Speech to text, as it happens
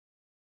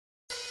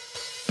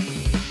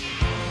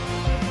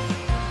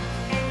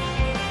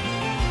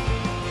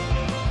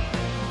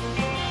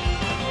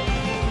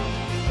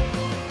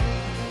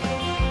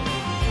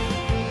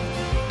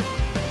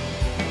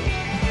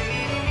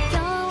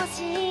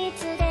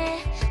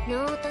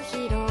ノート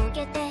広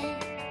げて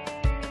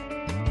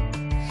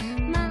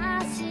真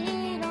っ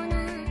白な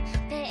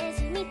ペー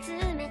ジ見つ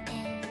めて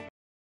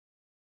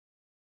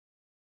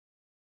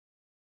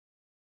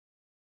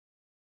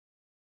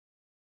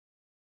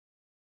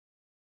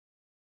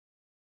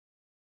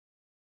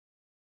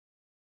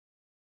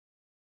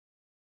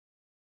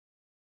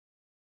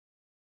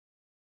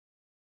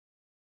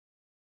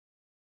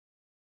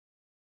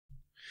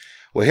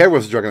Well, hey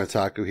everyone's Drunken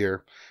Otaku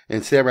here,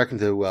 and today I'm back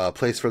into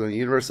Place Further in the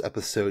Universe,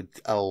 episode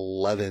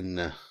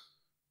 11.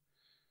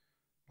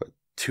 What,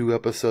 2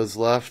 episodes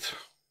left?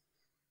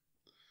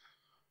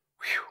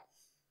 Whew.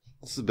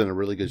 This has been a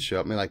really good show.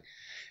 I mean, like,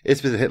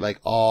 it's been hit like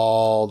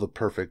all the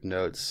perfect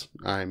notes.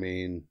 I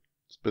mean,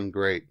 it's been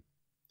great.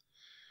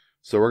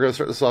 So we're going to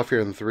start this off here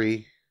in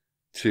 3,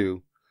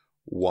 2,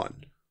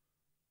 1.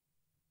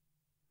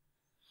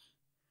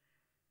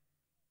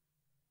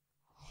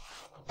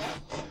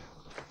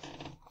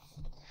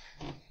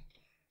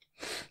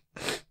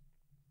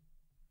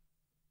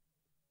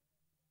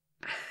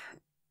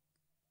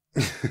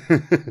 Look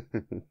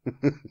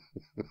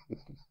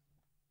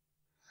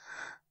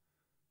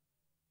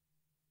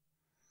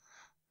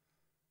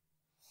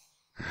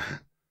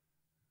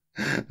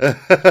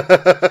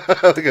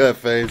at that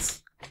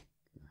face.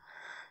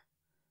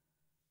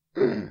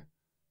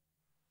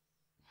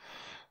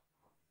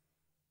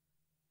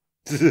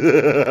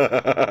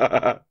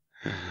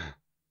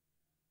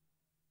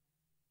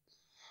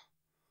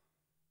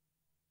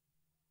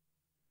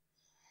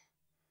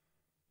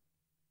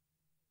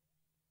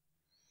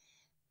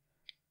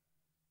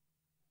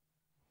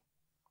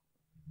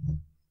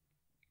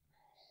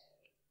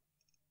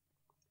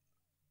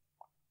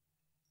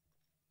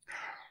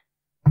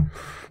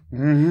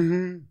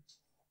 Mm-hmm.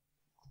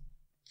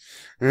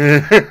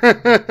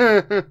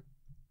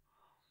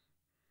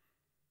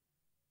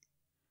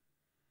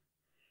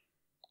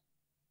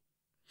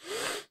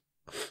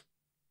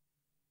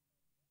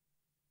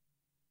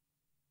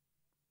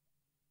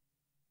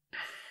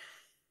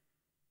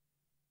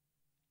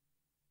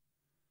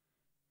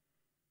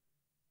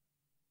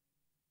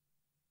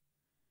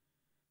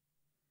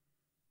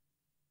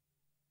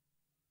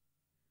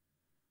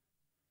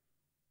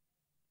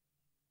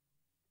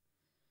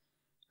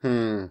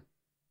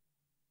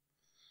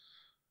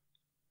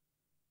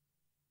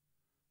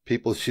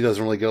 People she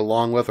doesn't really get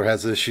along with or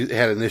had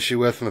an issue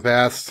with in the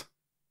past.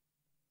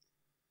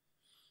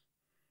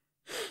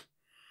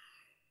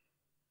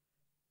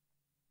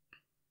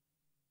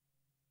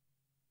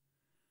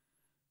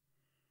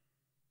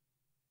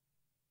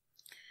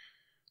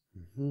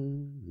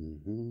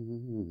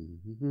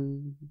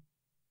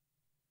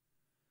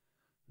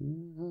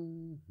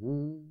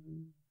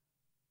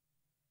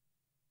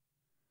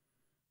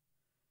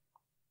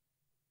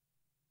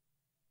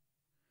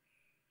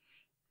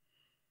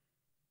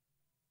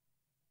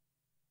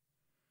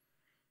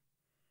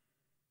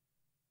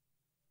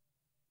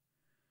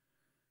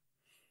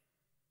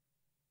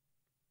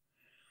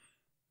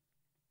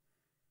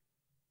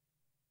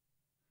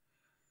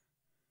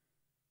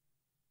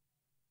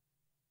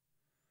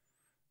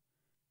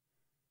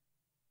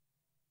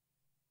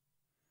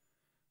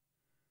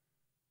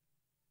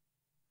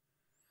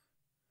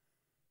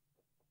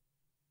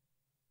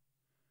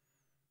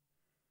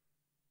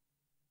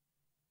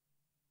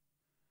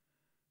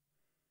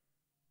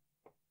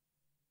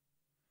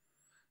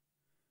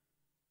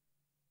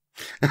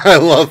 I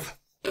love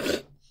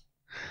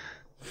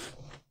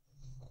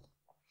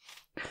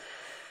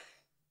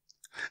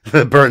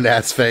the burned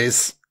ass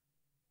face.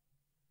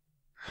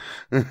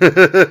 And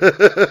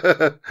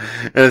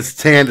it's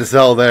tanned as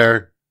hell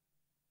there.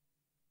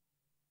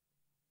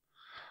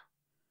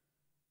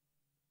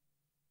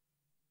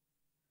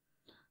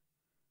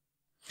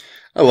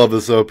 I love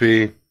this OP.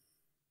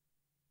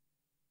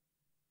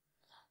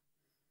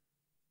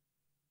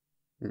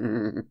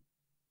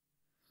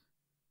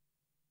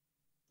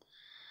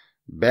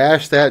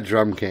 Bash that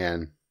drum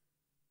can.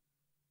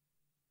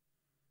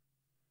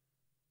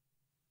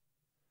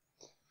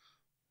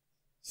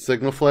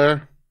 Signal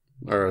flare?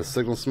 Or a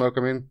signal smoke,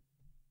 I mean.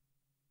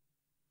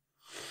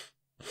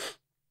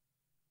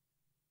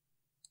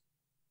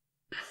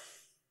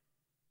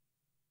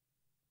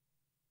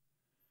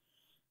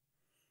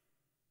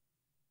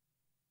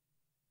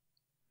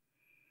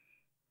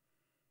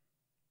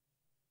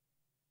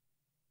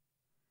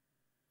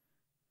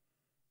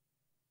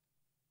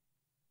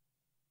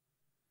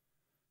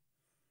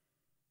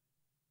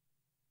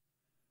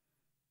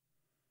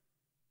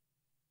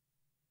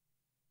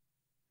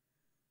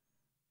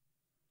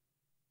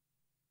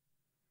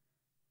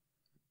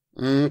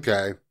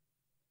 Okay.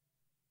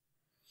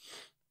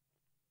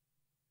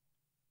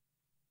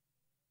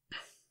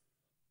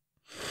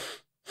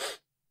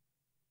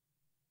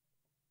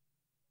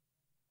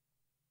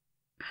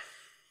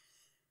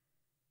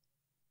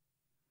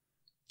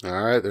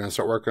 Alright, they're going to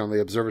start working on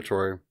the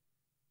observatory.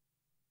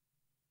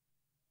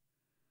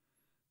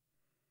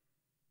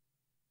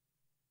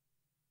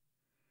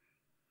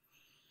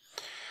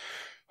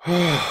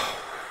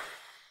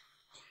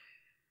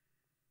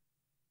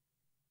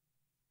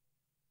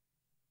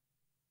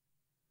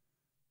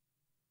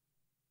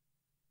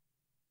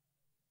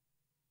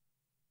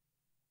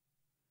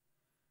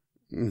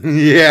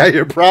 Yeah,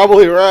 you're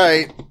probably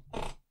right.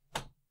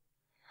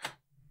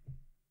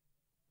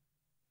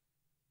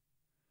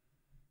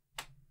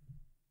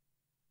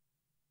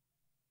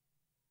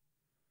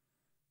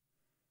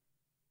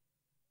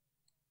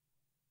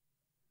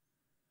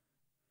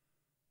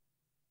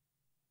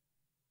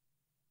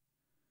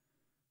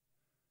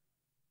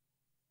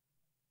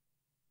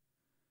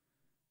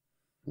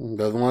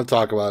 Doesn't want to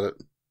talk about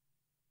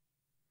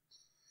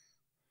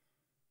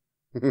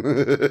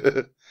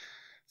it.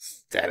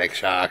 Static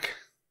Shock.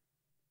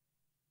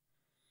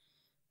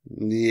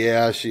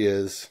 Yeah, she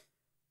is.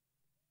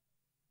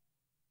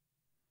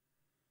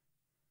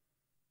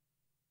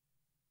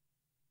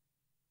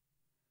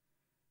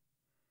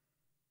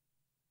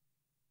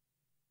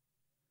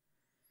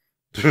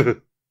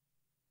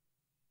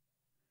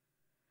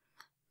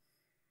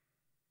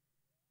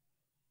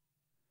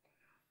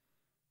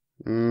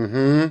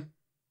 Mm-hmm.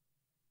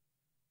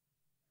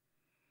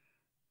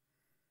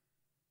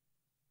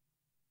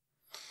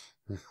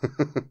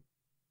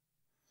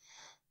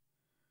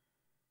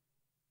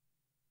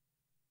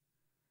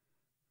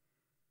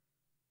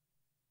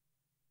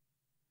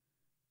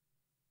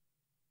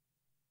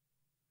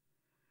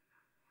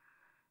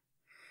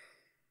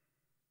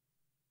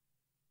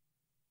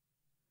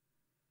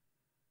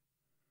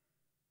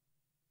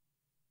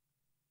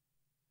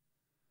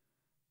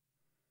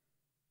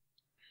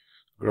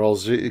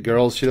 Girls,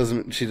 she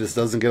just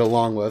doesn't get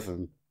along with,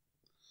 and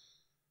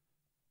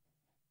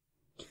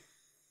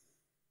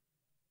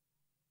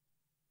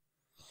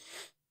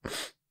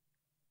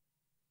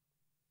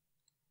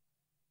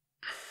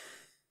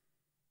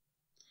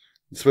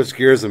switch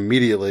gears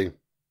immediately.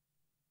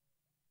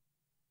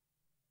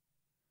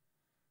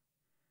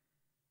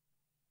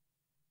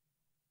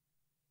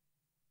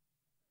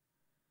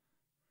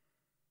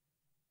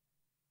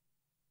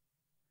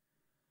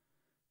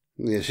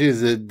 Yeah,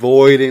 she's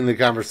avoiding the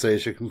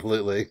conversation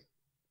completely.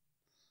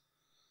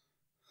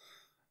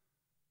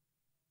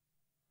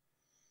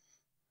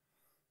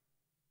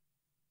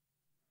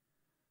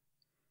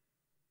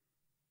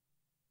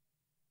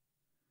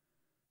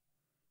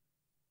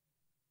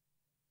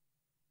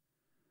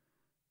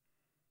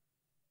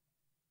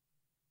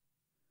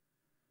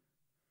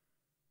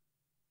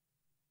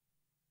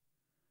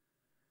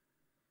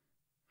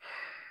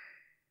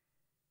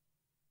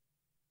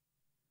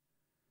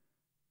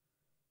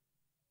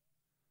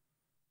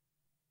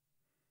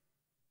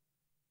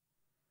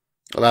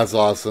 Well, that's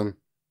awesome.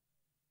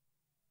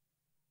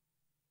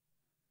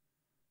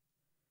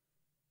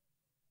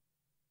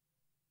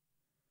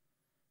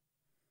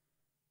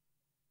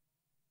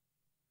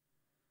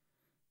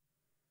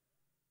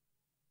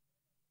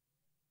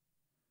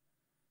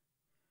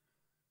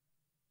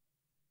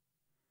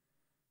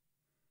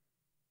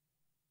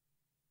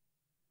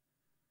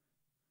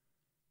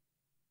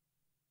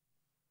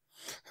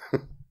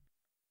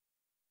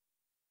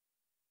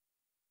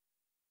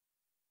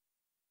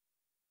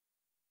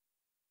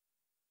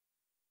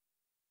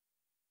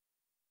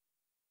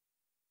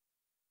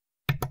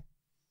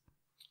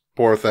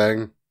 Poor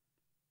thing.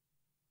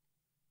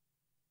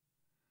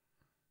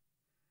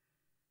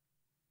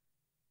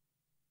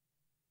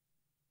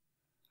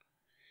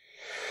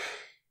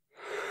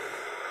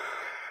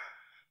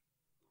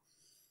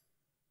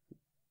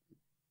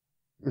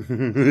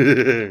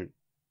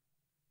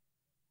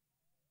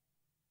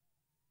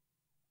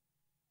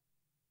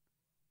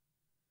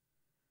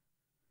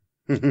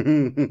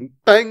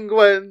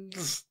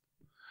 Penguins.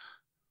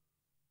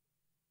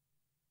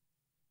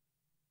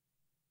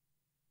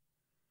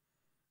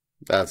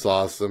 That's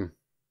awesome.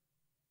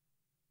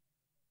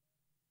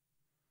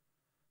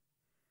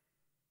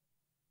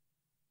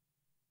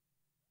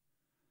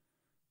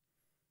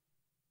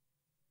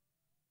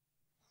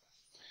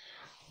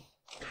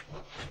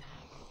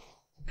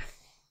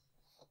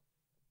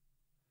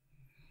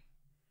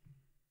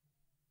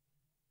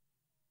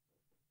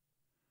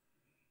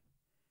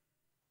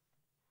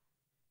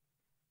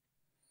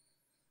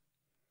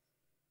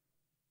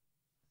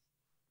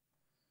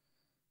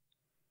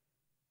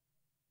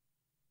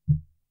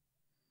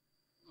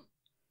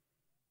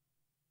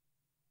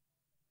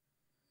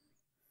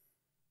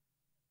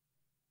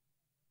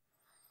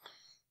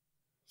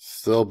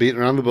 Still beating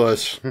around the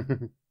bush.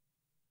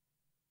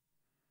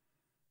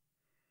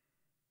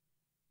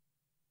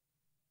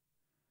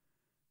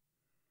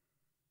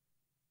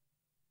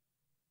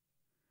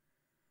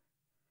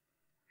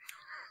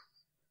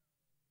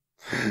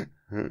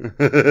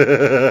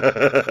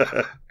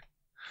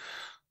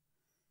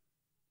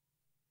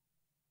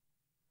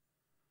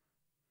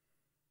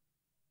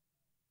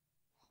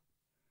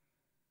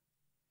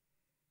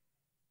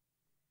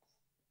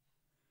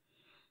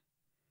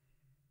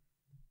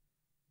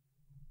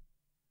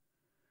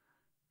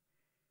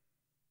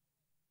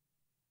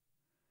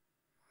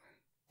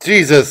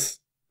 Jesus.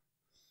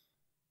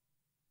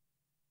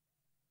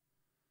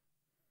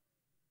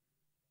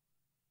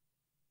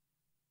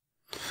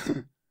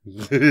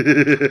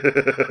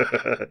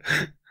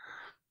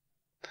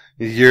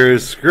 You're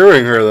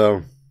screwing her,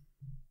 though.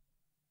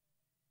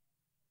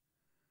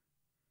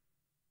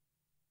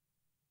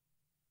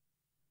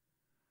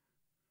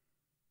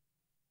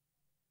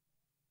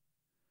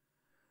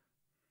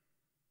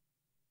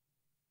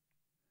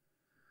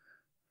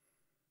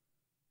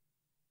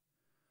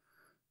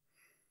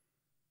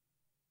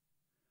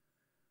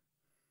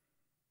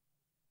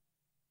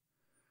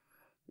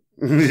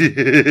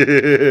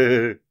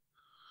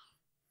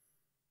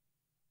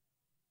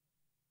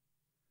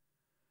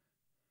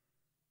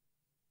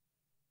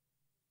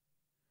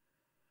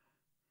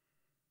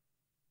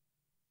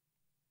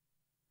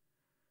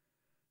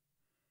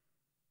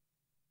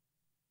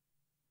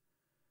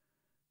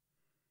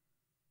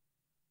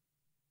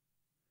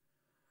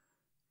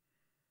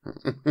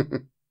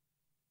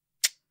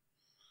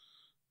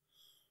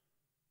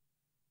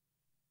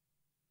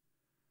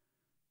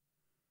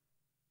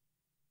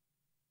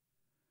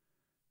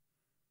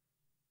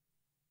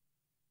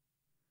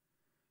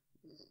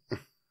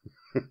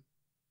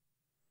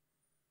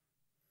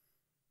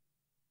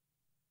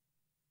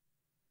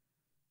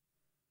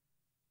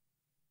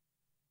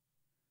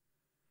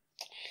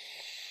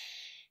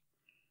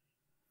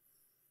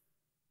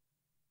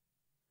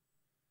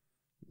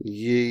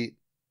 Yeet.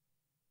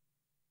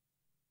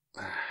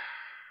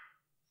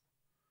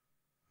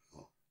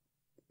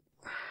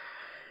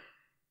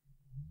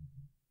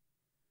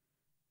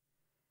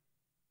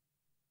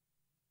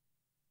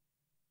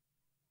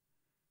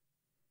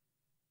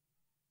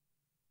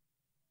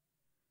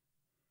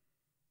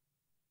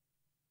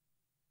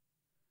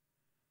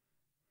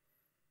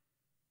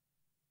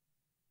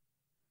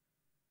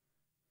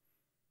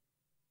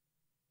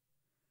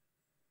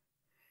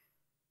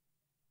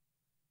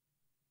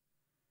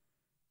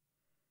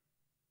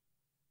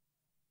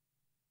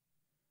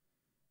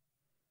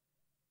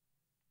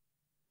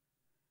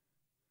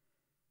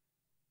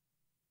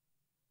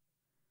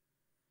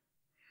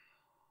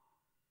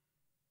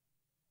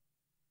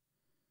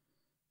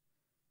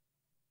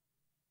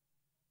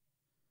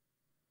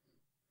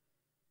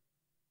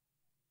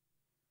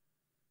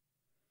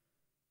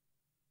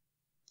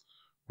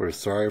 We're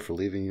sorry for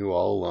leaving you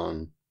all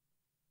alone.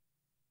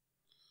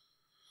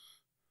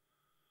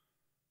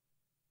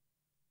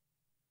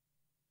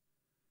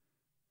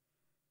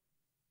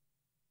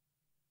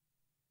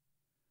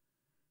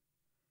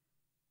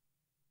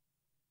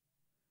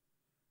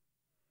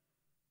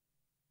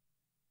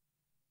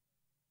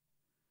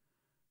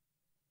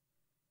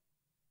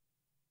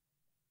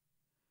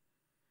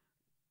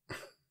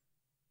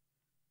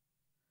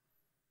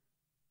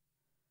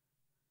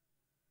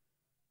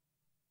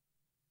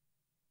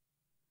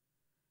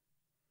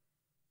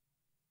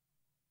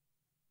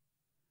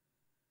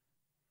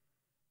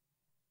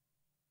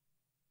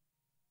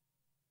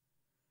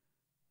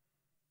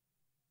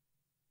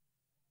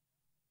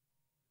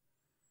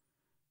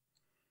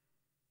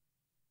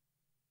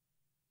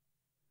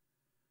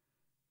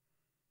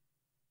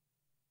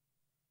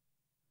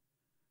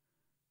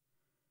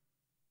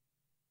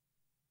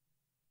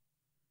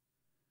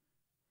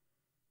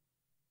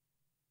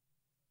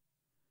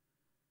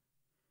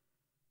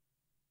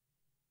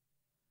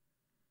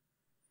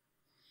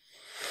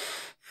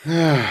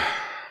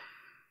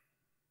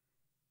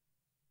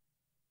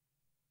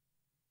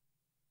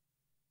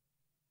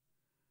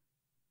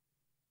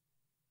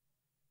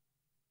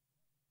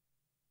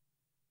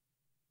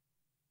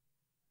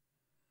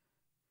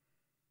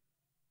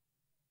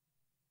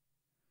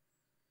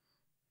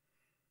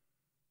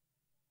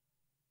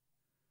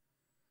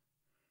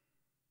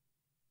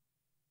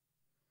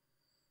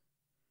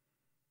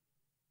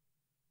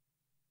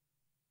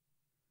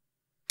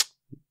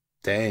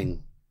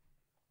 Dang.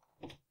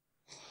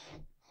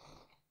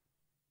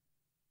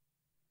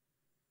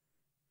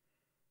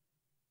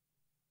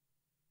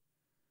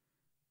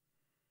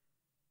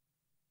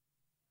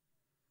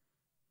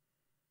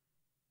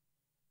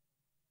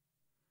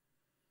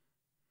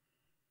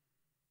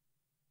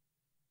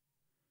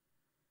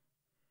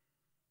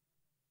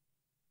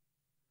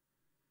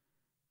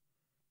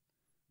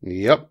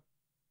 Yep.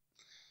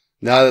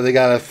 Now that they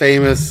got a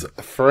famous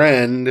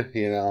friend,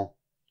 you know.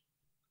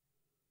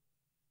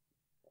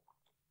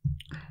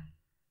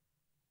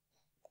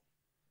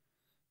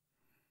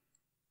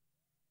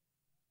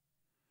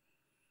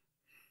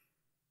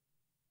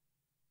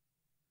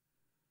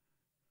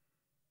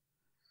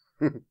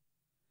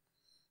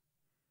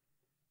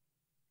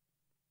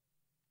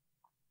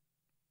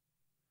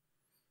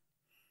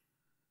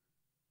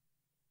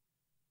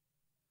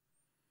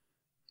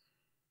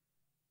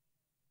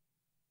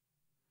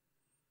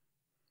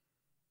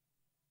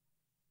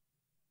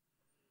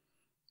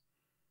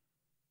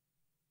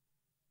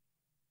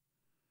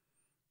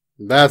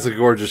 That's a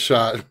gorgeous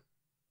shot.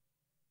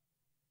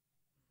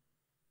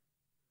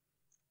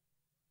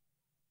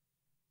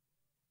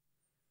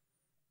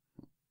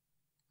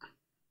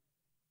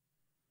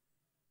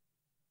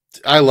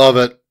 I love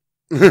it.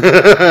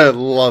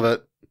 Love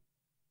it.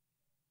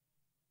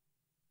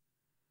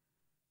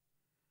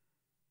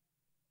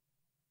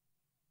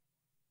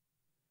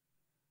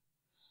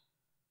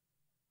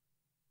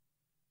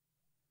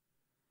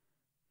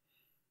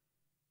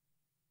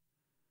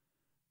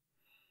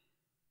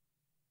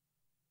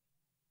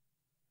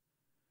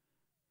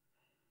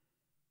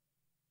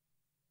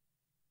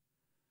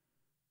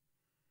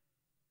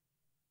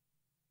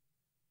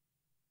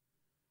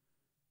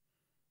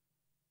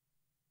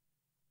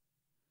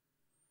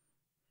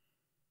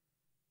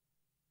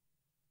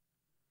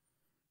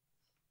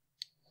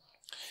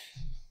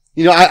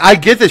 You know, I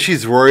get that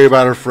she's worried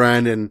about her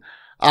friend, and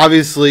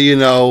obviously, you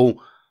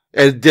know,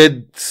 it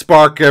did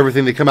spark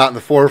everything to come out in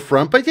the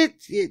forefront, but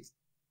it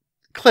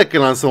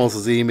clicking on someone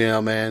else's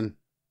email, man.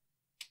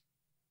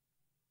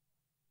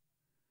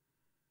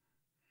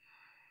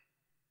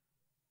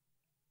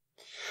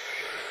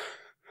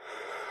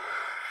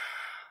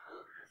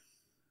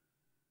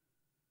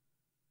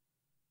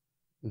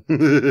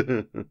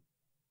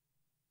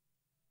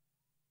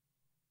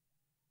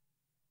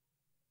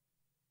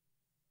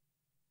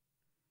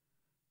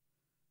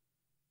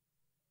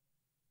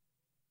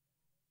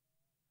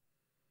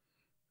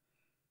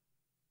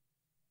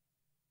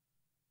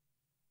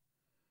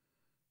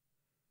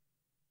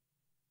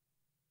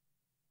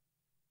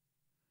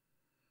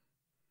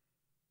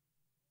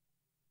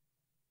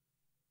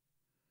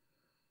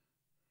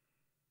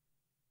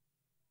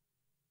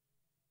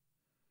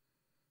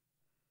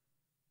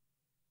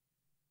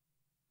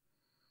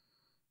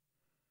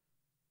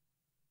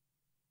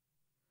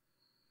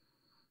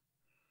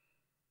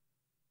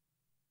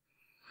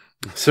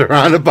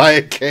 Surrounded by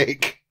a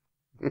cake.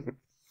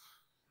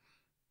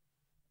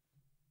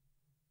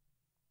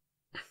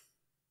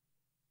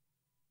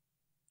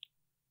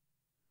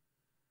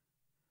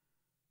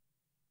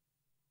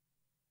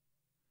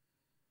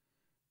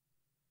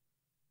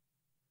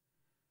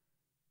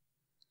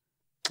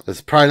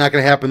 It's probably not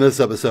going to happen this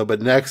episode,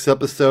 but next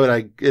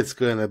episode, it's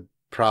going to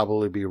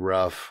probably be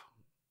rough.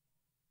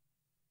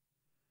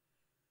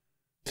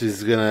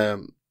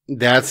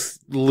 That's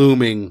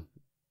looming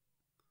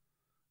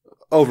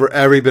over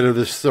every bit of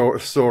the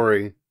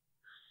story,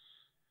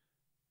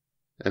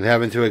 and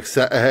having to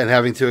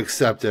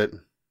accept it.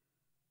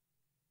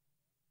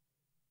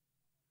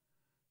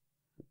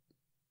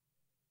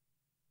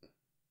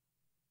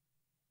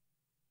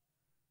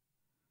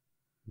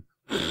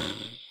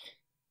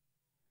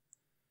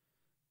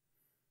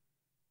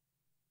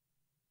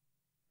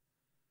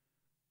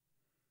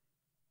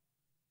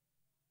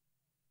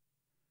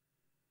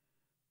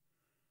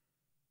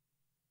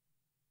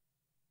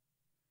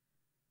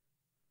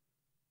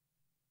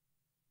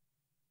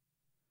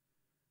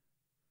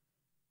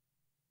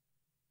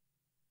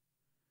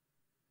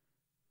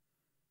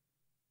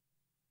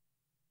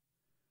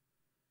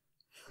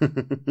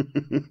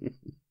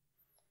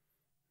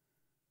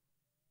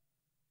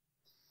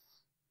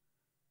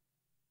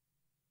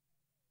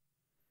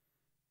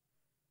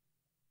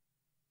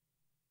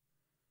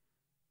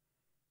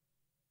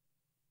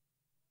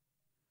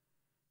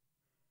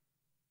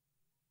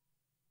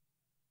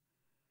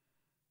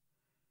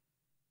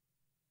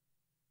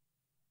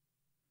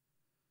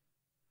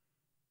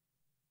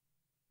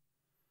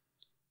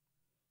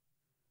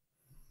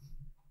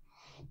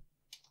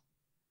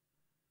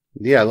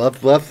 Yeah,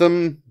 let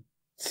them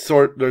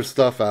sort their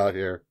stuff out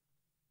here.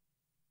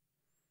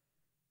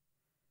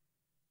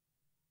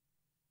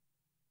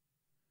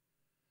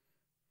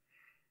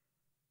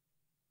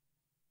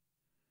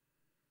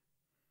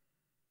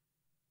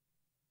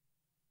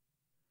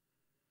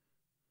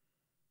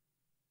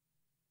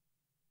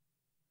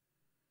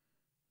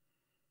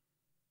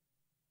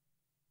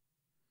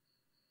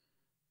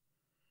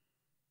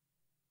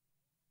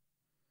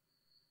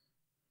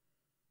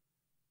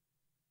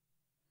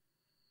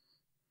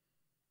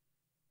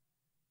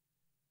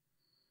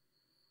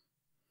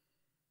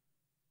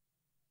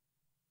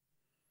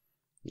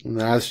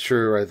 That's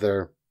true right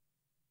there.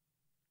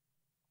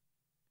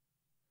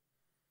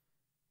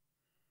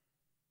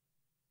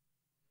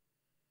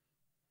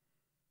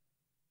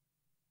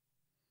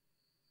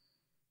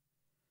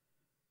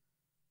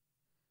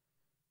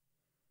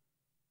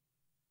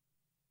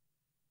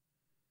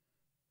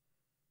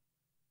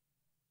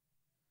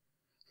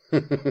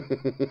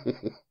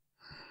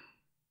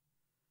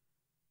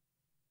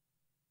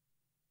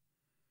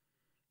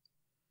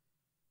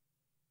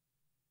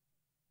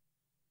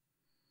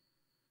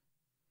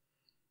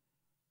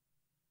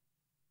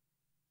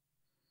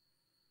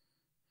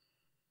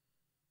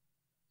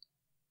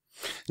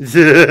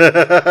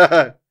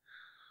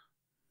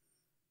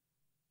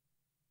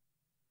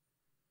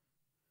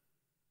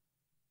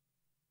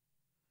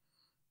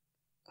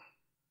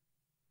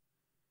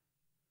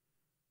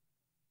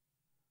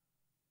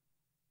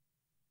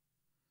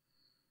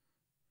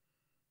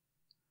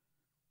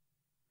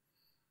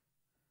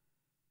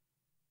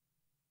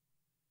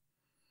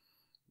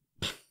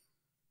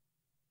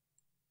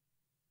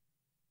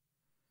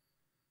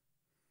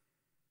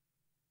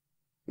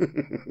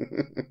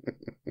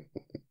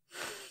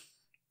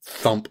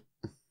 Thump.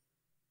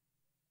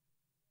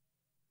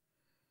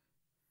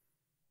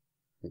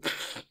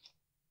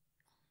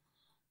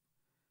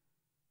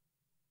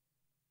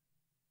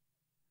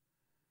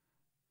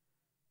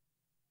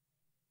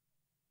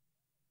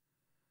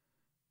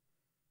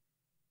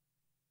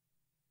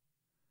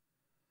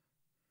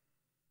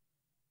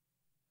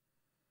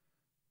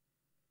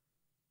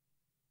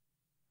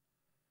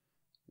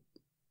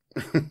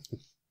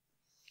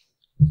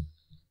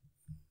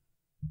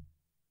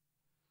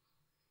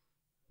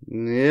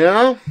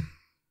 Yeah.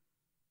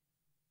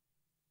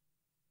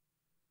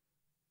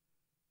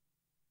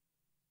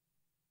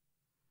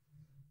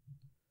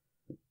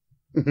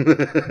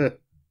 There's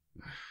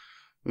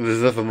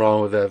nothing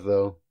wrong with that,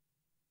 though.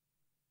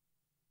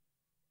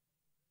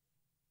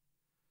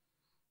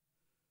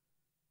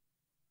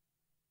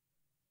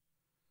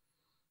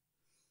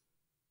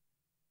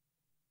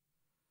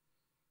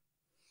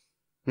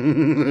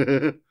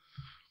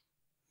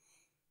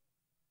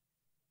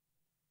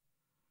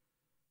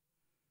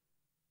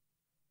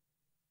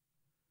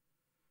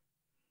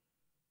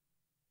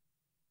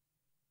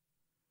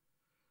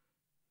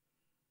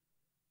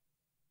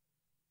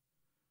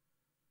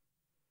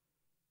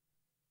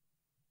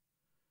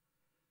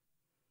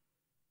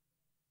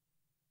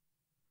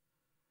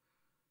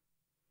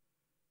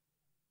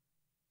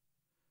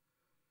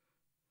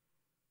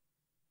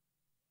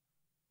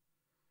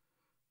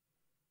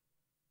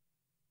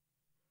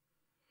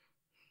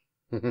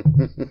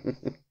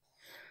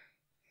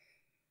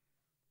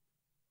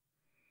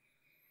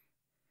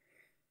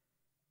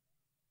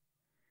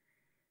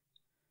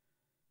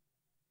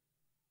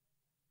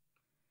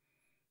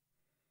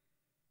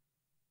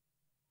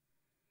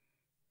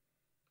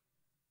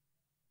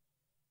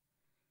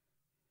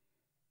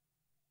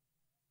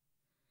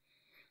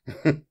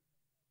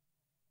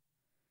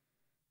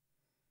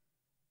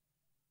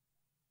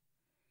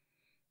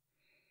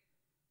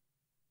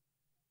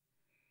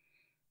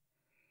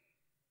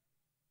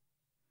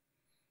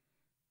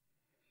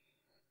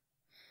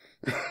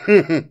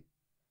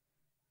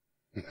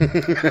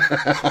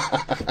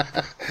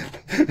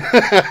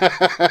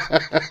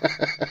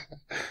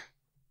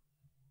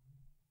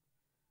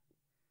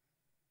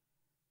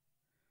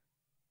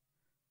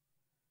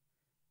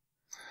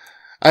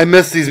 I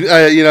miss these.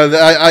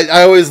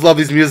 I always love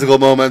these musical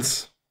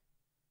moments.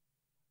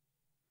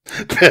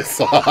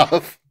 Piss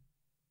off.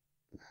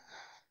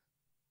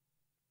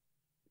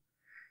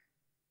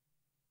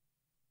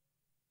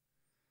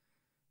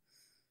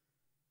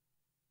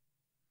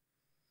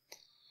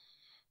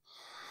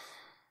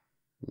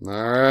 All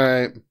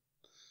right.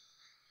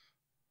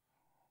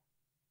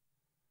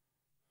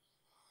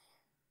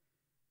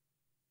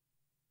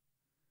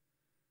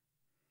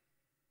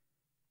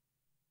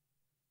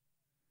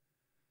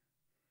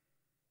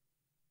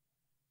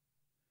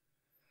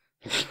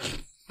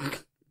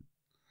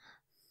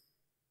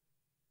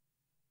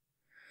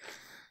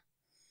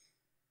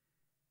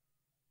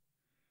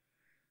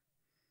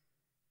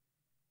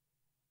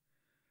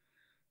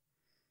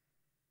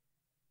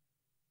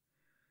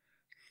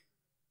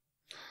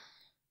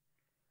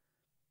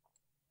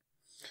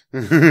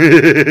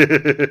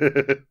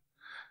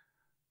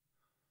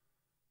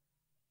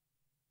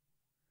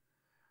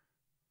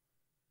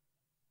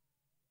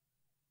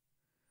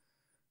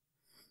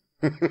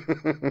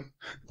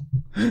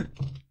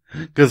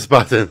 Good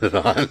spot to end it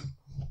on.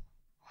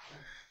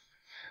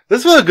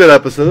 This was a good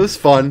episode. It was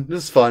fun. It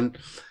was fun.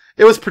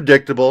 It was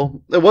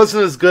predictable. It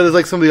wasn't as good as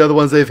like some of the other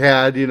ones they've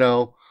had, you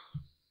know.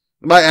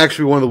 It might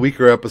actually be one of the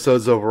weaker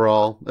episodes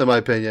overall, in my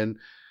opinion.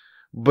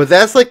 But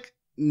that's like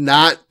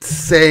not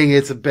saying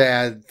it's a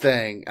bad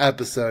thing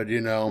episode, you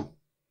know.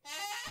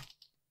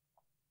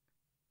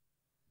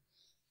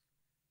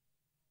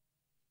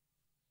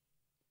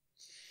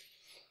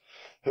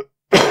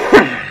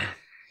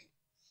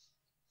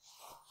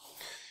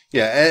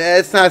 Yeah,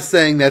 it's not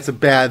saying that's a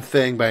bad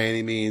thing by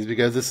any means,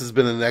 because this has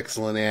been an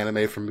excellent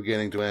anime from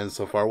beginning to end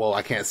so far. Well,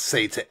 I can't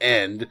say to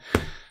end.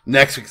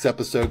 Next week's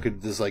episode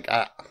could just like,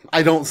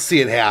 I don't see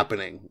it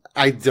happening.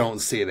 I don't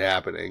see it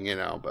happening, you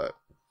know, but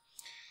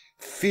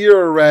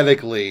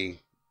theoretically,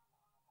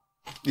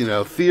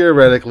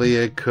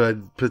 it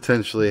could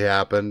potentially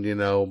happen, you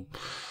know.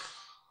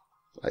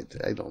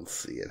 I don't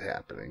see it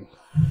happening.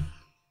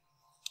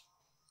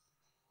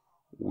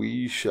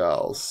 We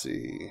shall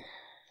see.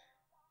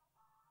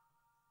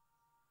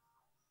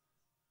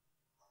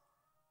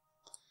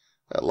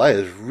 That light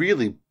is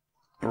really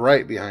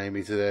bright behind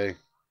me today.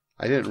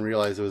 I didn't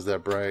realize it was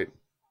that bright.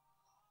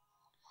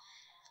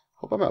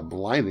 Hope I'm not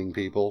blinding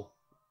people.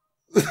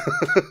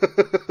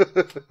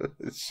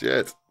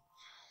 Shit.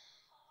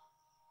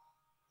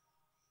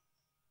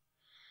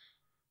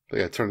 I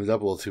think I turned it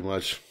up a little too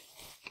much.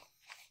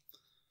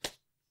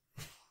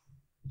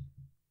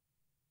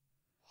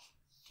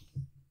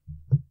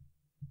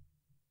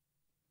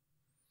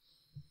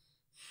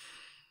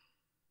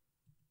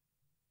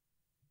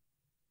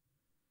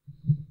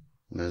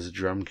 And as a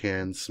drum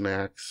can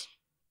smacks.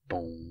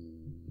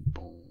 Boom,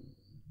 boom.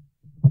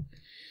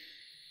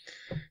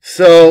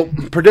 So,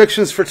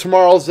 predictions for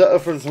tomorrow's,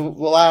 for the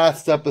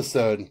last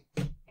episode.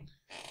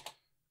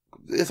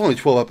 It's only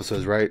 12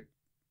 episodes, right?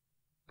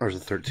 Or is it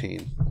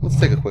 13? Let's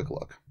take a quick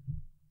look.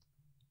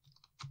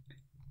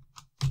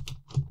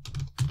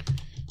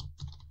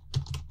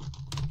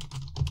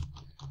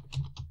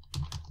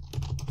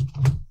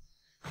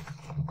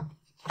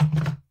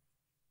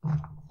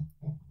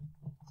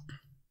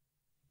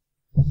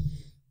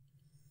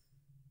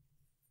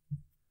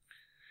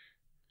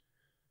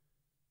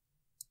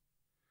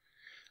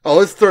 Oh,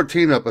 it's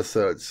 13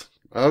 episodes.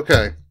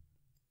 Okay.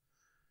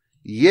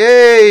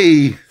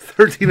 Yay!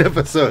 13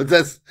 episodes.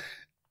 That's...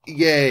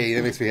 Yay.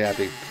 That makes me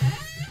happy.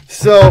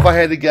 So, if I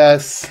had to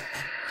guess...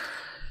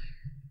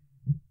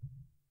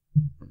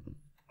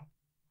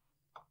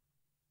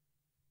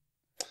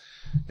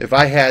 If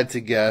I had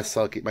to guess,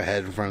 I'll keep my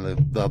head in front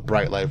of the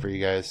bright light for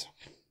you guys.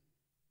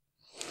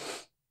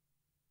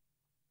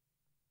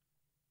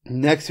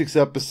 Next week's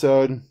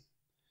episode,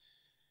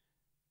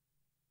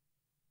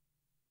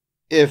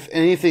 if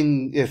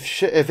anything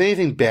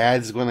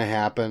bad is going to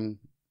happen,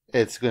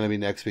 it's going to be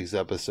next week's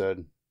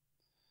episode.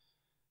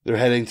 They're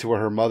heading to where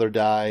her mother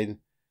died.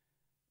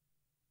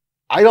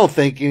 I don't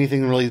think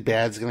anything really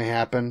bad is going to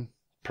happen.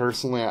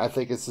 Personally, I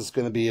think it's just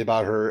going to be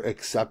about her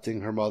accepting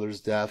her mother's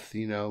death.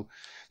 You know,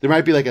 there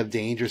might be like a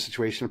dangerous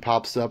situation that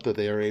pops up that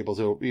they are able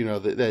to, you know,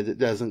 that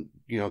doesn't,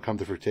 you know, come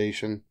to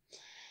fruition.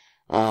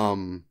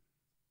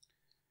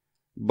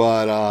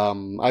 But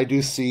I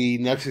do see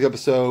next week's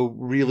episode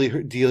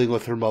really dealing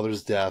with her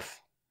mother's death.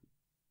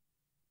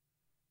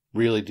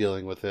 Really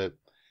dealing with it.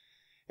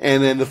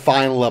 And then the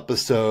final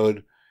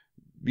episode,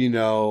 you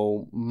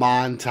know,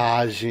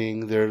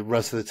 montaging the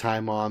rest of the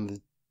time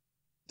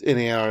in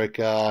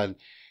Antarctica and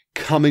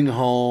coming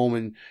home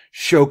and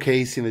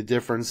showcasing the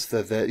difference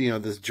that you know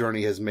this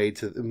journey has made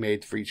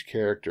for each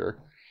character.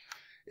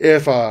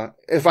 If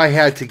I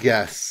had to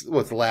guess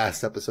what the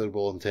last episode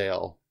will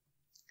entail.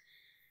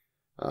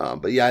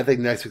 But yeah, I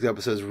think next week's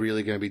episode is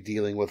really going to be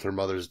dealing with her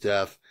mother's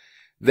death.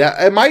 That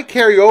it might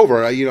carry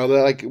over, you know,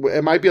 like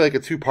it might be like a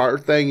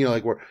 2-part thing, you know,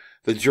 like where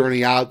the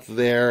journey out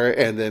there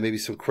and then maybe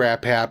some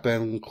crap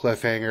happen,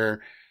 cliffhanger,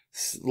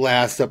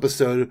 last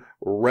episode,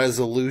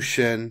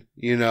 resolution,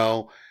 you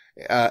know,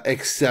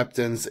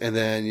 acceptance, and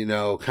then, you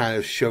know, kind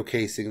of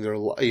showcasing their,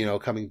 you know,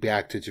 coming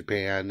back to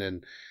Japan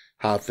and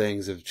how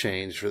things have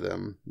changed for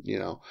them, you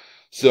know.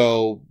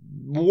 So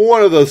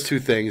one of those two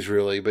things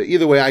really, but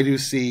either way, I do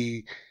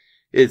see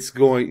it's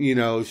going, you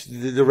know,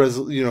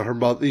 you know, her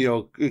mother, you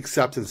know,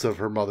 acceptance of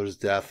her mother's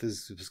death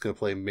is going to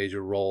play a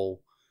major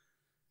role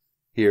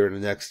here in the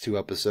next 2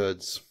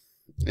 episodes.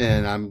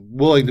 And I'm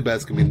willing to bet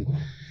it's going to be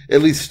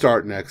at least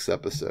start next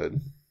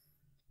episode.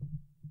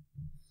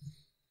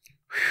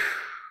 Whew.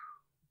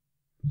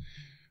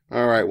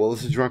 All right. Well,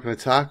 this is Drunken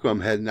Otaku.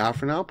 I'm heading out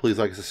for now. Please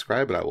like and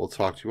subscribe, and I will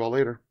talk to you all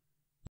later.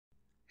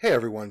 Hey,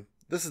 everyone.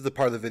 This is the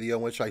part of the video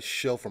in which I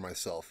shill for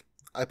myself.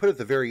 I put it at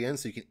the very end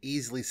so you can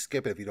easily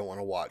skip it if you don't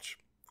want to watch.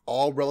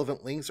 All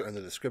relevant links are in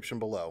the description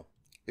below.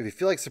 If you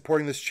feel like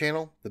supporting this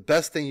channel, the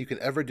best thing you can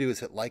ever do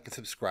is hit like and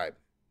subscribe.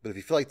 But if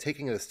you feel like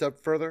taking it a step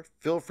further,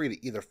 feel free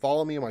to either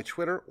follow me on my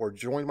Twitter or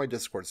join my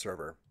Discord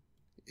server.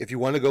 If you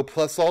want to go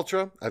plus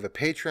ultra, I have a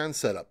Patreon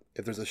setup.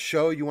 If there's a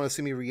show you want to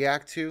see me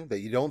react to that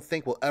you don't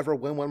think will ever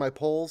win one of my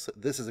polls,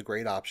 this is a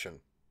great option.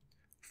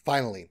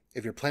 Finally,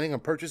 if you're planning on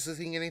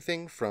purchasing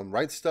anything from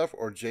RightStuf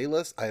or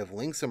J-List, I have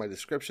links in my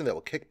description that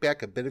will kick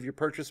back a bit of your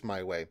purchase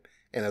my way.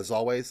 And as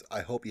always,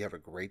 I hope you have a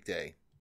great day.